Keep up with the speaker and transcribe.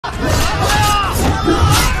这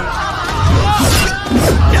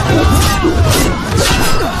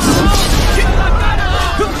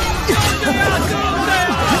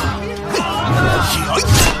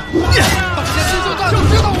些师兄大就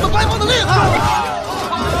知道我们白帮的厉害。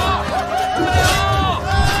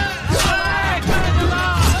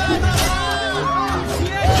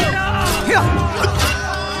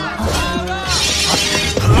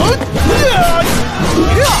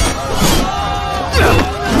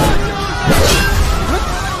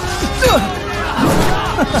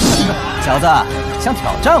 小子想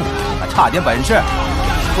挑战我，还差点本事。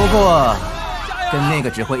不过，跟那个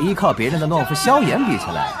只会依靠别人的懦夫萧炎比起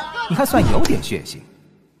来，你还算有点血性。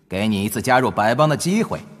给你一次加入白帮的机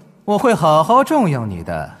会，我会好好重用你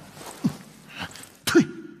的。呸！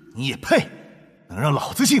你也配？能让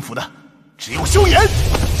老子信服的，只有萧炎。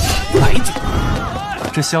来劲！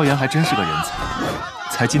这萧炎还真是个人才，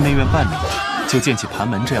才进内院半年，就建起盘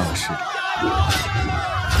门这样的势力。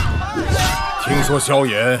 听说萧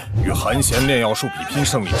炎与韩贤炼药术比拼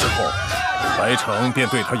胜利之后，白城便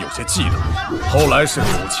对他有些忌惮。后来是柳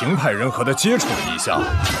晴派人和他接触了一下，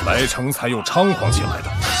白城才又猖狂起来的。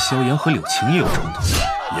萧炎和柳晴也有冲突？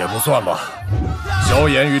也不算吧。萧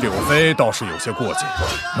炎与柳菲倒是有些过节，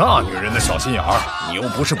那女人的小心眼儿，你又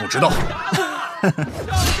不是不知道。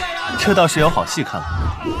这倒是有好戏看了。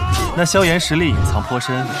那萧炎实力隐藏颇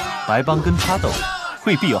深，白帮跟他斗，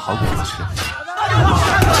未必有好果子吃。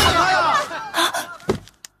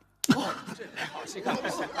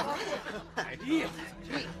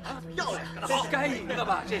 该赢的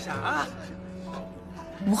吧？这下啊！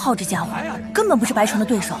吴昊这家伙根本不是白城的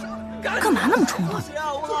对手，干嘛那么冲动？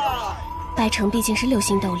白城毕竟是6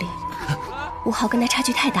星斗灵，吴昊跟他差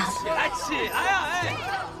距太大了。起来呀！哎，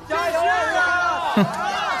加油啊！哼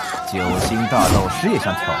，9星大斗师也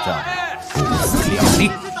想挑战我，不死两地！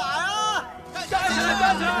站起来，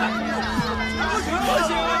站起来！不行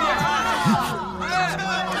啊你！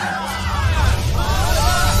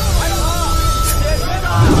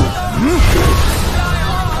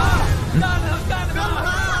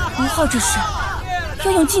 吴昊这是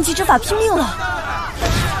要用禁忌之法拼命了，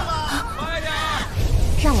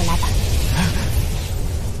让我来吧。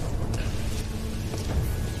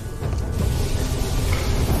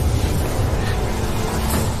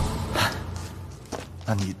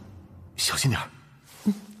那你小心点儿。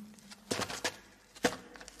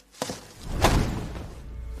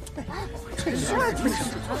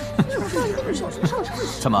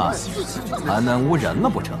怎么，盘门无人了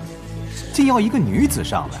不成？竟要一个女子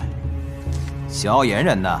上来？萧炎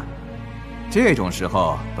人呢？这种时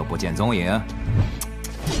候都不见踪影，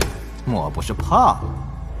莫不是怕了？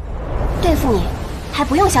对付你，还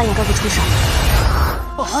不用萧炎哥哥出手。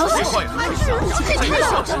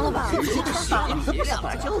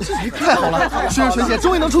太好了，薰儿学姐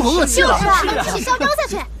终于能出口恶气了。一起消招下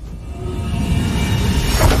去。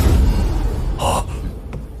啊！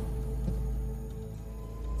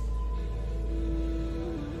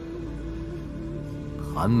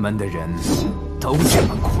寒门的人都这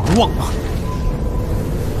么狂妄吗？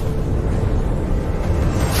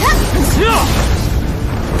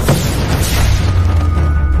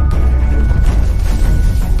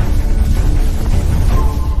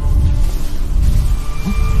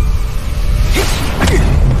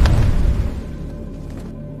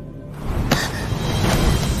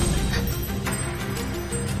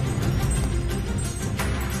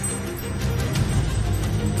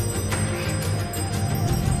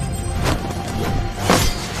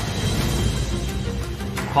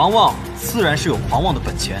狂妄自然是有狂妄的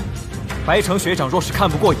本钱。白城学长若是看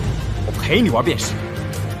不过眼，我陪你玩便是。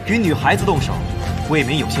与女孩子动手，未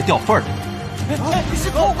免有些掉份儿了。哎，师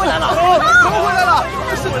头回来了！头回来了！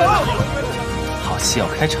师头，好戏要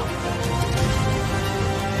开场了。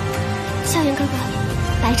萧炎哥哥，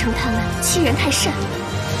白城他们欺人太甚。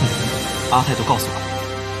阿泰都告诉我了，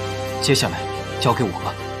接下来交给我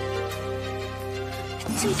吧。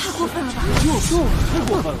这也太过分了吧！太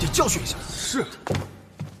过分了，得教训一下。是。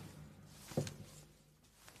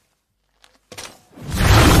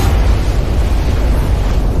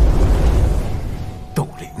斗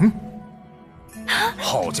灵，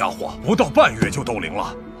好家伙，不到半月就斗灵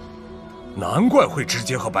了，难怪会直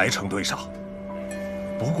接和白城对上。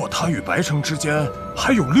不过他与白城之间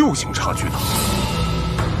还有6星差距呢。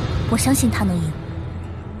我相信他能赢。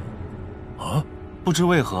啊？不知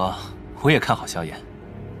为何，我也看好萧炎。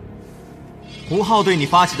吴昊对你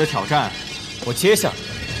发起的挑战，我接下了。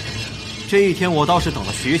这一天我倒是等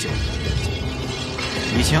了许久。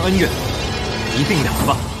以前恩怨一并了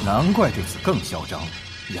吧。难怪这次更嚣张，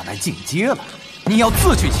原来进阶了。你要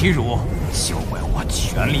自取其辱，休怪我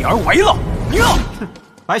全力而为了。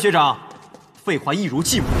白学长，废话一如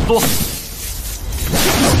既往的多。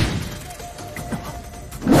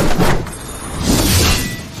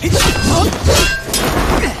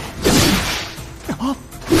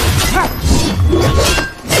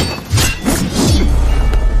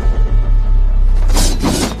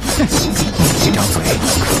这张嘴，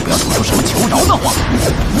可不要吐出什么求饶的话。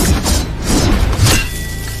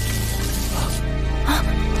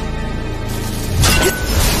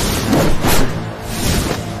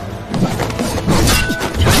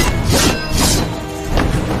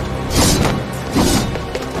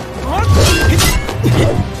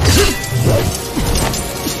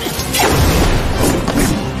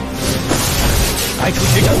白城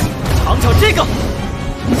学长，尝尝这个！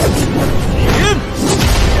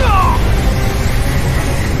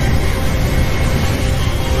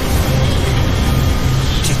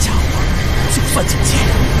这家伙就算境界，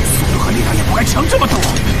速度和力量也不该强这么多。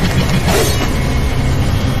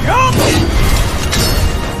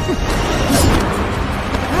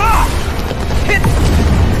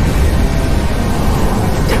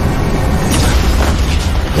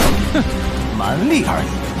蛮力而已，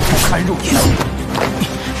不堪入眼。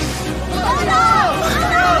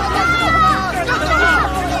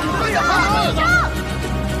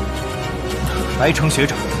白城学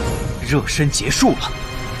长，热身结束了。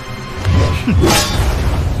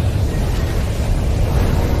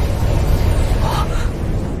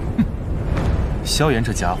萧炎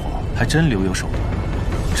这家伙还真留有手段，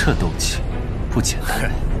这斗气不简单。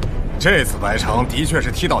这次白城的确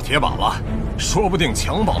是踢到铁板了，说不定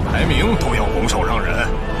强榜排名都要拱手让人。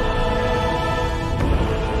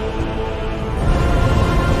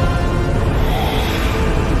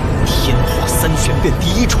天火三玄变第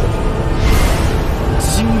一重，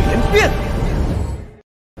青莲变。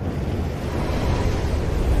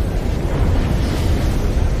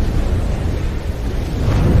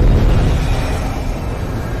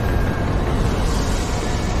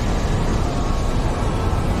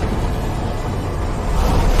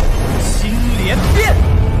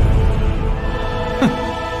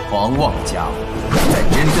狂妄的家伙，在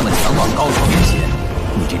真正的强榜高手面前，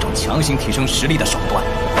你这种强行提升实力的手段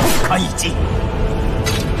不堪一击。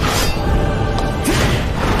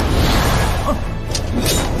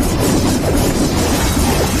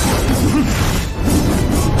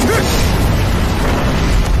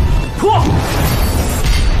破！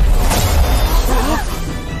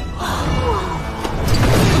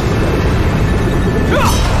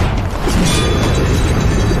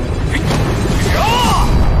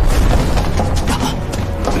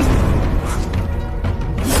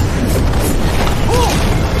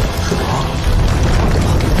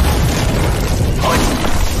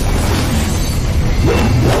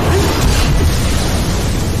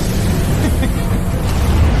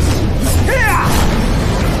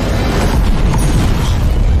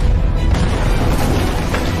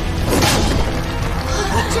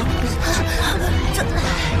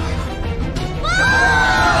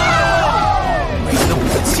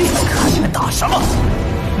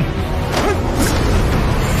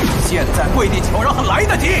现在跪地求饶还来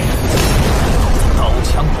得及。刀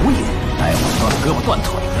枪无眼，待会儿断胳膊断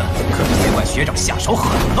腿的，可别怪学长下手狠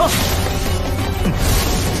了。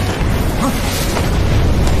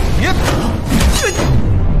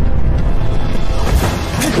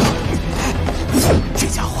这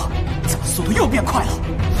家伙怎么速度又变快了？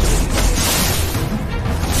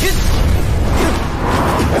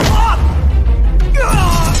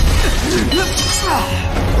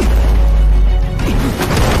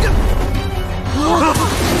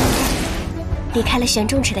离开了玄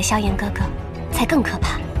重尺的萧炎哥哥，才更可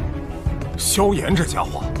怕。萧炎这家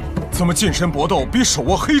伙，怎么近身搏斗比手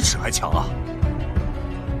握黑尺还强啊？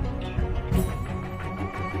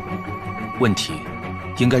问题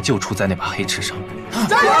应该就出在那把黑尺上。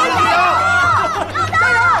加油！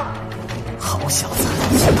加油！好小子，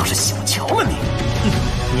难道是小瞧了你？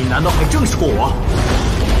你难道还正视过我？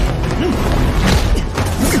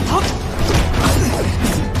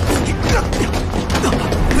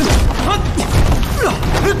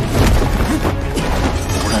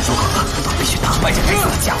无论如何都必须打败这该死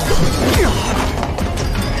的家伙！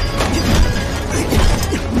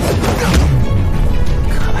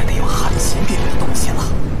看来得有汉秦变的东西了。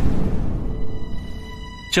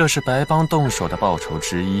这是白帮动手的报酬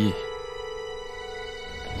之一。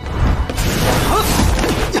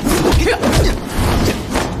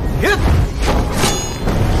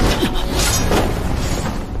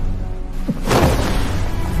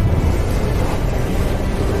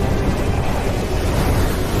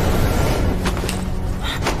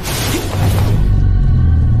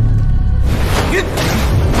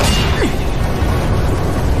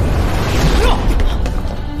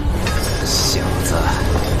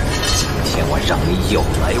有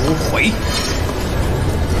来无回。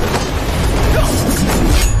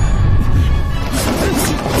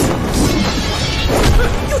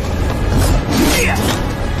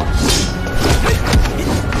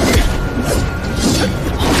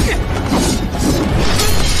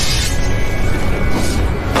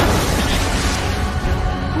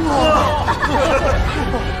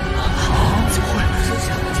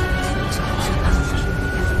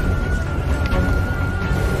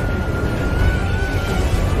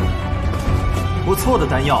不错的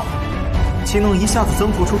丹药，竟能一下子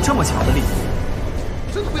增幅出这么强的力。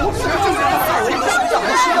真的不要！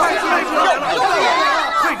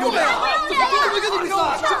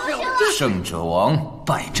胜者亡，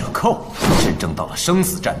败者寇。真正到了生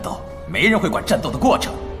死战斗，没人会管战斗的过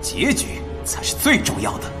程，结局才是最重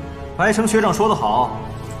要的。白城学长说得好，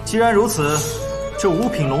既然如此，这5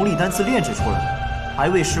品龙力丹自炼制出来，还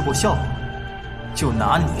未试过效果，就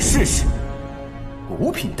拿你试试。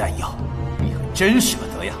5品丹药，你可真舍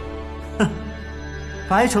得呀！哼，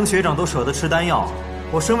白城学长都舍得吃丹药，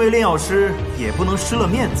我身为炼药师也不能失了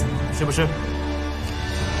面子，是不是？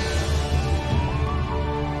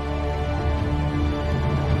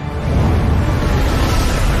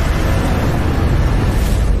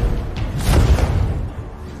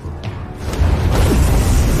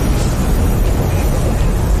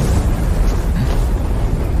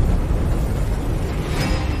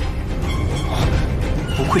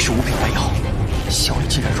不愧是5品丹药，效力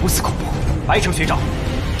竟然如此恐怖！白城学长，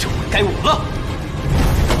这回该我了。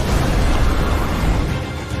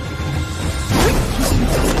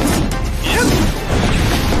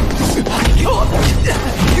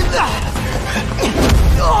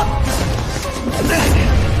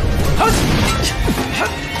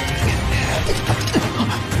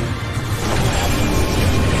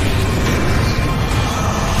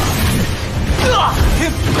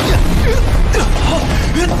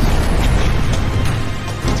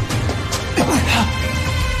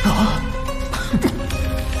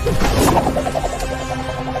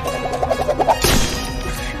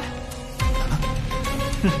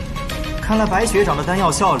看来白学长的丹药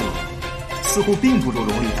效力似乎并不如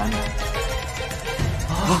龙力丹呢。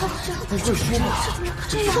会输吗？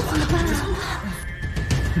这样怎么办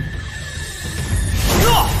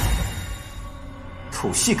啊？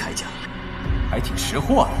土系铠甲，还挺识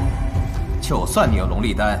货的。就算你有龙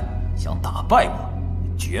力丹，想打败我，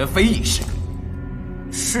绝非易事。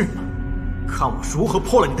是吗？看我如何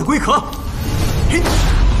破了你的龟壳！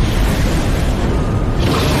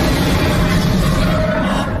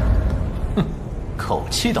哼，口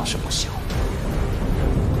气倒是不小。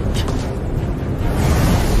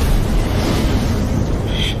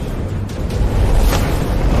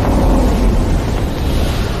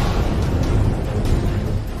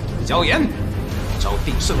萧炎，招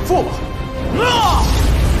定胜负吧！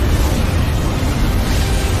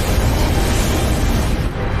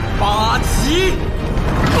八极，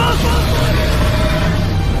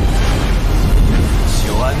卷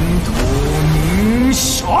土冥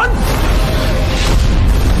旋。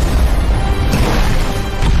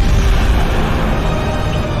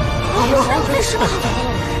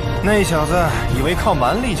那小子以为靠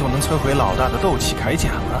蛮力就能摧毁老大的斗气铠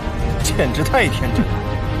甲了，简直太天真了。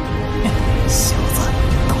小子，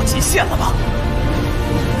到极限了吧？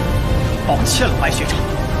抱歉了，白学长，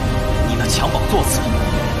你那襁褓座次，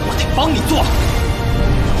我得帮你做了。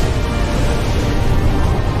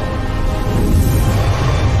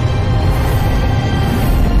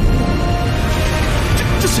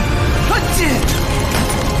这是看剑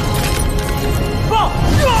棒！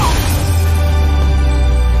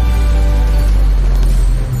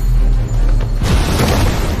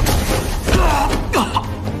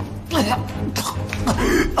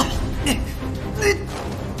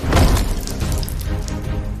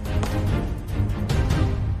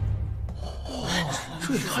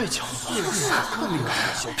这也太强了！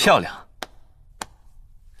漂亮！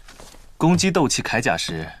攻击斗气铠甲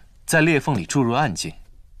时，在裂缝里注入暗劲，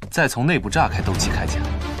再从内部炸开斗气铠甲。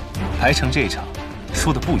白城这一场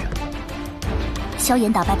输得不远。萧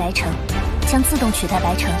炎打败白城，将自动取代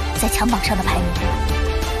白城在强榜上的排名。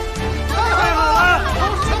太好了！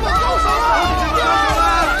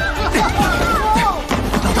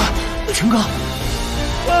老大，成哥。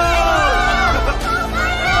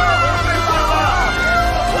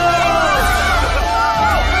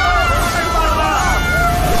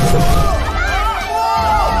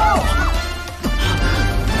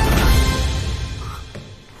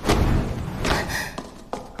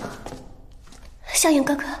萧炎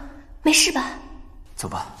哥哥，没事吧？走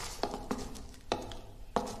吧。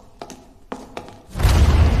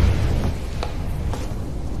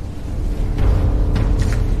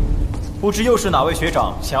不知又是哪位学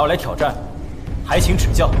长想要来挑战，还请指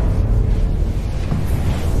教。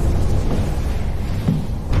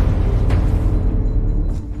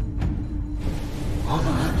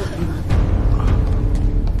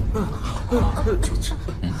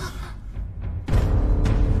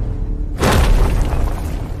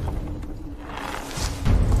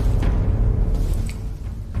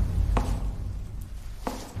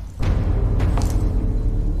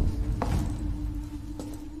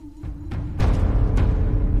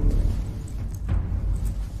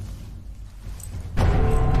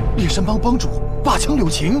猎山帮帮主霸强柳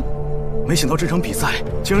晴，没想到这场比赛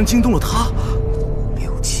竟然惊动了他。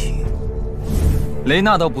柳晴，雷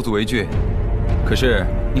娜倒不足为惧，可是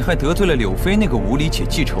你还得罪了柳菲那个无理且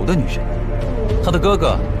记仇的女人。她的哥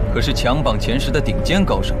哥可是强榜前10的顶尖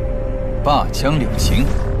高手，霸强柳晴，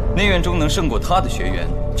内院中能胜过他的学员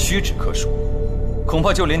屈指可数，恐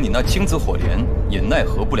怕就连你那青紫火莲也奈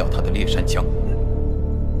何不了他的猎山枪。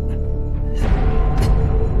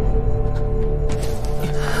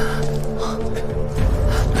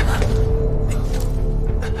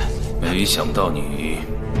没想到你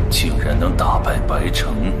竟然能打败白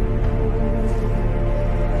城。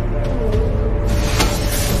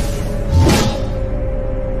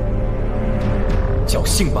侥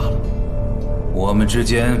幸罢了。我们之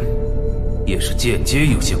间也是间接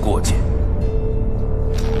有些过节。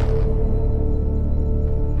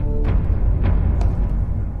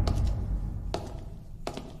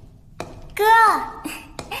哥，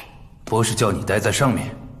不是叫你待在上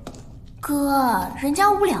面。哥，人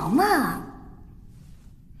家无聊嘛。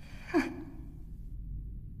哼。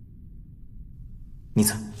妮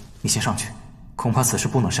子，你先上去，恐怕此事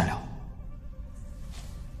不能善了。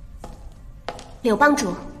柳帮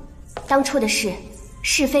主，当初的事，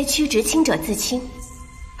是非曲直，清者自清，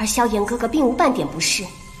而萧炎哥哥并无半点不是。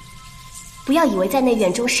不要以为在内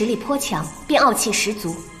院中实力颇强，便傲气十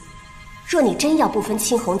足。若你真要不分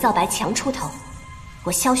青红皂白强出头，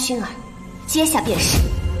我萧薰儿接下便是。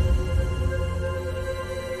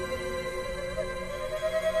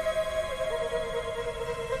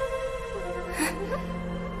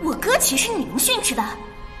我哥岂是你能训斥的？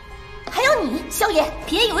还有你，萧炎，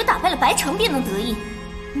别以为打败了白城便能得意，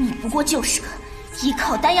你不过就是个依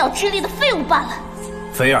靠丹药之力的废物罢了。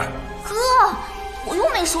菲儿，哥，我又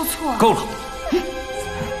没说错。够了。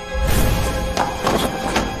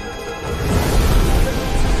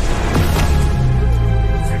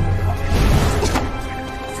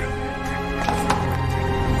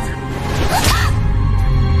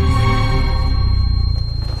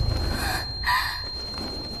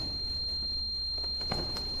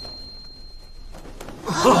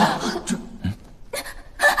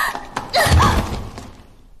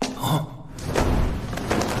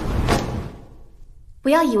不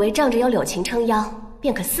要以为仗着有柳晴撑腰，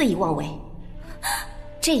便可肆意妄为。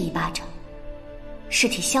这一巴掌，是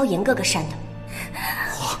替萧炎哥哥扇的。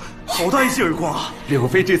哇，好大一记耳光啊！柳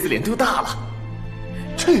飞这次脸都大了，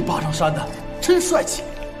这巴掌扇的真帅气。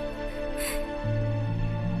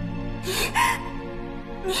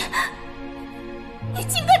你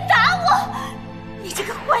竟敢打我！你这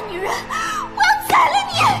个坏女人，我要宰了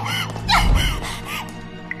你！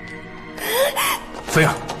菲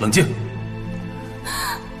儿，冷静。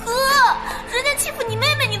哥，人家欺负你妹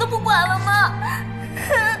妹，你都不管了吗？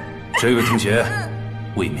这位同学，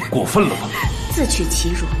未免过分了吧？自取其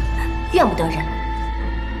辱，怨不得人。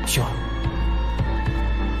薰儿，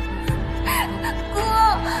哥，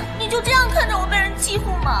你就这样看着我被人欺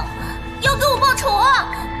负吗？要给我报仇啊！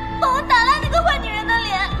帮我打烂那个坏女人的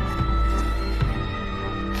脸！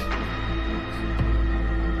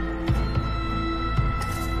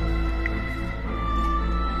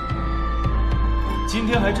今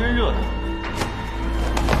天还真热闹。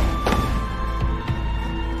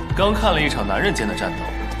刚看了一场男人间的战斗，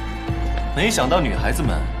没想到女孩子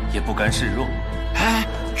们也不甘示弱。哎，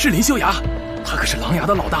是林修崖，他可是狼牙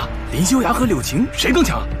的老大。林修崖和柳晴谁更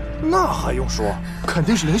强？那还用说，肯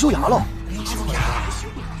定是林修崖喽。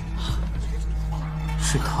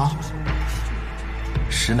是他。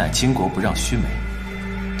实乃巾帼不让须眉，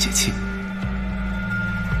解气。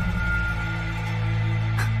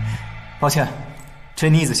抱歉，这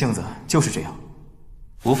妮子性子就是这样。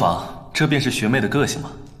无妨，这便是学妹的个性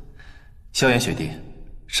嘛。萧炎学弟，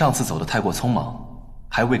上次走得太过匆忙，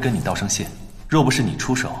还未跟你道声谢。若不是你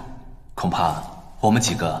出手，恐怕我们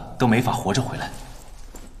几个都没法活着回来。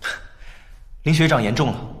林学长言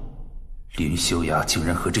重了。林修崖竟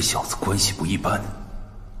然和这小子关系不一般。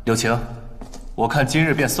柳晴，我看今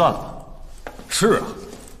日便算了吧。是啊，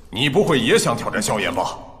你不会也想挑战萧炎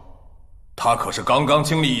吧？他可是刚刚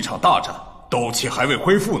经历一场大战，斗气还未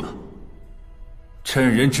恢复呢。趁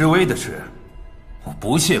人之危的事，我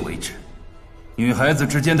不屑为之；女孩子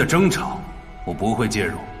之间的争吵，我不会介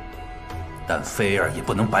入。但菲儿也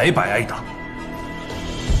不能白白挨打。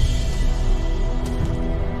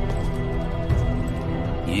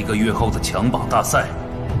1个月后的强榜大赛，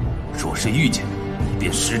若是遇见，你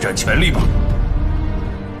便施展全力吧。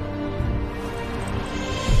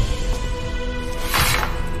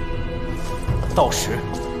到时，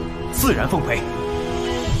自然奉陪。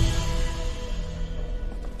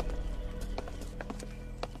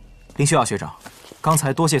林修雅学长，刚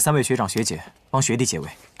才多谢3位学长学姐帮学弟解围。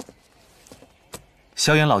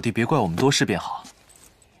萧炎老弟，别怪我们多事便好。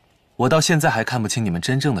我到现在还看不清你们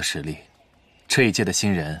真正的实力。这一届的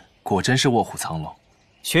新人果真是卧虎藏龙。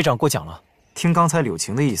学长过奖了。听刚才柳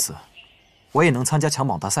晴的意思，我也能参加强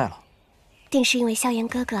榜大赛了。定是因为萧炎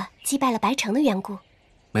哥哥击败了白城的缘故。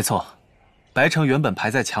没错，白城原本排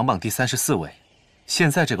在强榜第34位，现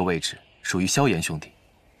在这个位置属于萧炎兄弟，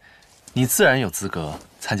你自然有资格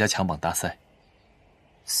参加强榜大赛。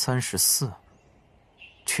34，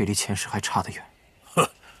距离前10还差得远。哼，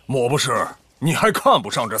莫不是你还看不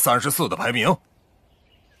上这34的排名？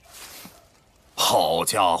好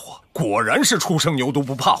家伙，果然是初生牛犊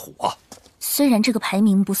不怕虎啊！虽然这个排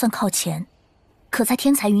名不算靠前，可在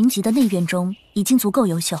天才云集的内院中已经足够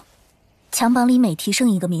优秀。强榜里每提升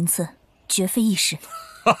1个名次，绝非易事。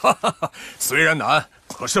虽然难，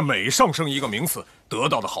可是每上升1个名次，得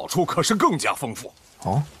到的好处可是更加丰富。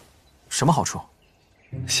哦，什么好处？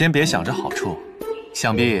先别想着好处，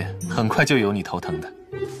想必很快就有你头疼的。